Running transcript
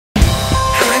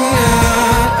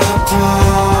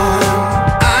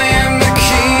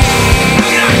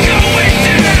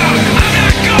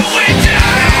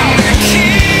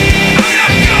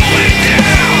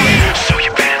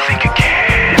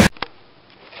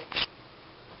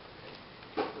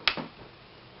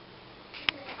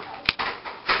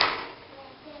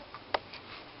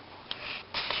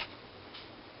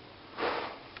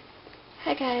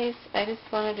guys, I just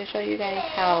wanted to show you guys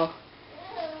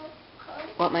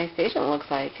what my station looks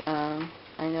like. I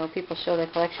know people show their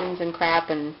collections and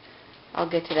crap, and I'll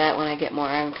get to that when I get more.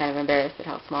 I'm kind of embarrassed at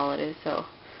how small it is, so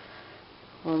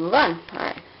we'll move on.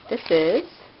 Alright, this is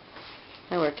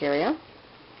my work area.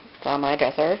 It's on my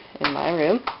dresser in my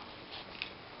room.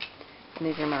 And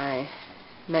these are my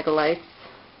mega lights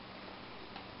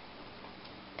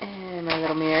and my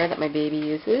little mirror that my baby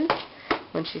uses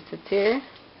when she sits here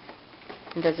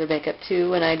and does her makeup too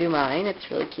when I do mine.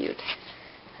 It's really cute.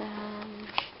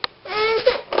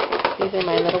 These are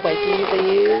my little wipes I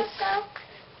use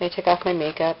when I take off my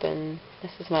makeup, and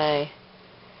this is my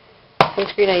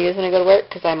sunscreen I use when I go to work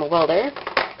because I'm a welder.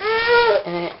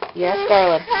 And yes,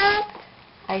 darling,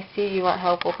 I see you want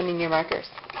help opening your markers.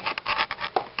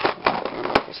 Open your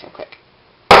markers real quick.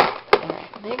 Alright,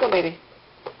 there you go, baby.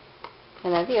 I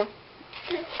love you.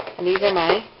 And these are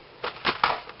my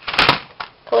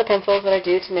color pencils that I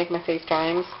do to make my face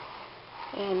drawings.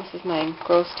 And this is my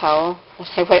gross towel that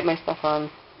I wipe my stuff on.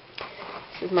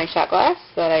 This is my shot glass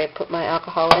that I put my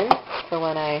alcohol in for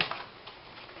when I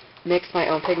mix my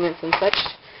own pigments and such.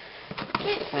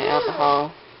 This is my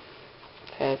alcohol.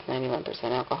 It has 91%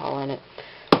 alcohol in it.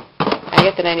 I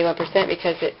get the 91%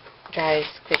 because it dries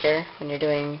quicker when you're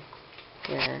doing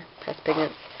your pressed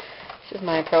pigments. This is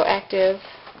my Proactive.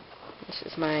 This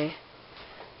is my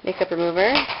makeup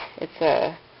remover. It's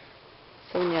a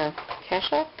Sonia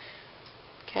Kashuk,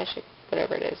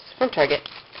 whatever it is, from Target.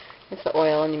 It's the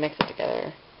oil and you mix it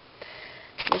together.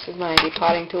 This is my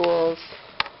depotting tools,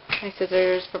 my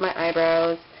scissors for my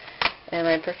eyebrows, and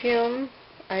my perfume.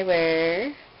 I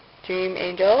wear Dream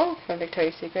Angel from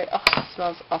Victoria's Secret. Oh, it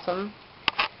smells awesome.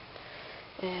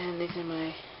 And these are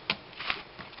my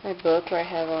book where I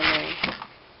have all my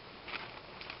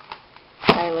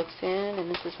eye looks in, and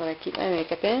this is what I keep my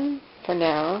makeup in for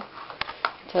now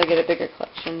until I get a bigger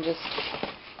collection. Just,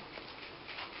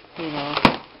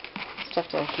 stuff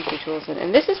to keep your tools in.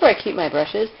 And this is where I keep my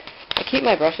brushes. I keep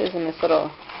my brushes in this little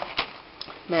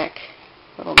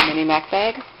mini Mac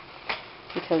bag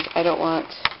because I don't want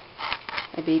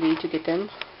my baby to get them.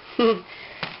 And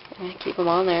I keep them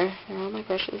on there. They're all my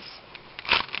brushes.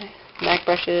 MAC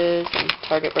brushes and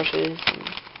Target brushes and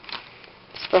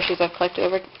just brushes I've collected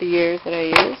over the years that I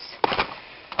use.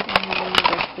 And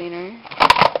brush cleaner.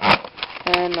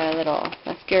 And my little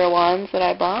mascara wands that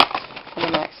I bought from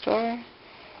the MAC store.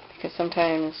 Because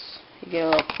sometimes you get a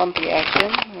little clumpy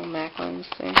action. Little MAC ones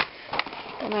there.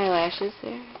 And my lashes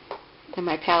there. And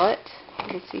my palette, you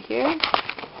can see here.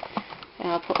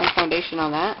 And I'll put my foundation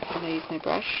on that when I use my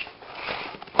brush.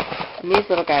 And these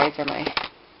little guys are my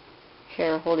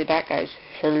hair holdy back guys.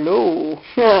 Hello!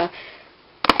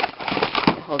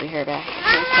 Hold your hair back.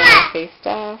 Here's my face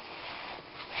stuff.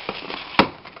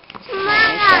 This is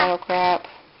my eyeshadow crap.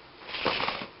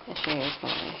 And here's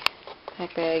my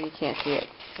pack bag. You can't see it,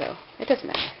 so it doesn't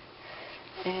matter.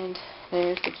 And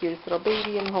there's the cutest little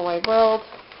baby in the whole wide world.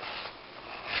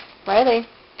 Riley,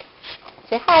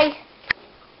 say hi.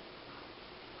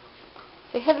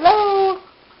 Say hello.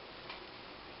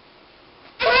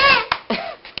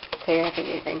 So you're not going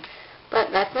to do anything.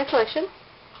 But that's my collection.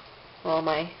 Well,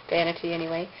 my Vanity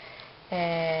anyway.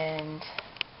 And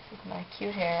this is my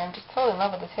cute hair. I'm just totally in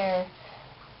love with this hair.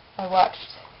 I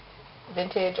watched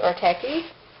Vintage or Tacky,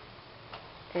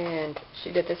 and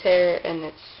she did this hair, and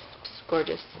it's just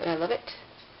gorgeous, and I love it.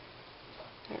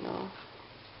 I don't know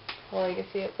how well you can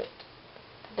see it, but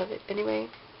I love it anyway.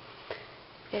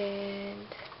 And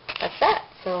that's that.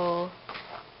 So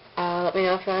let me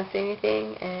know if you want to see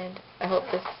anything, and I hope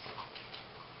this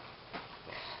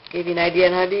gave you an idea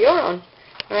on how to do your own.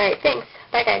 Alright, thanks.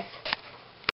 Bye, guys.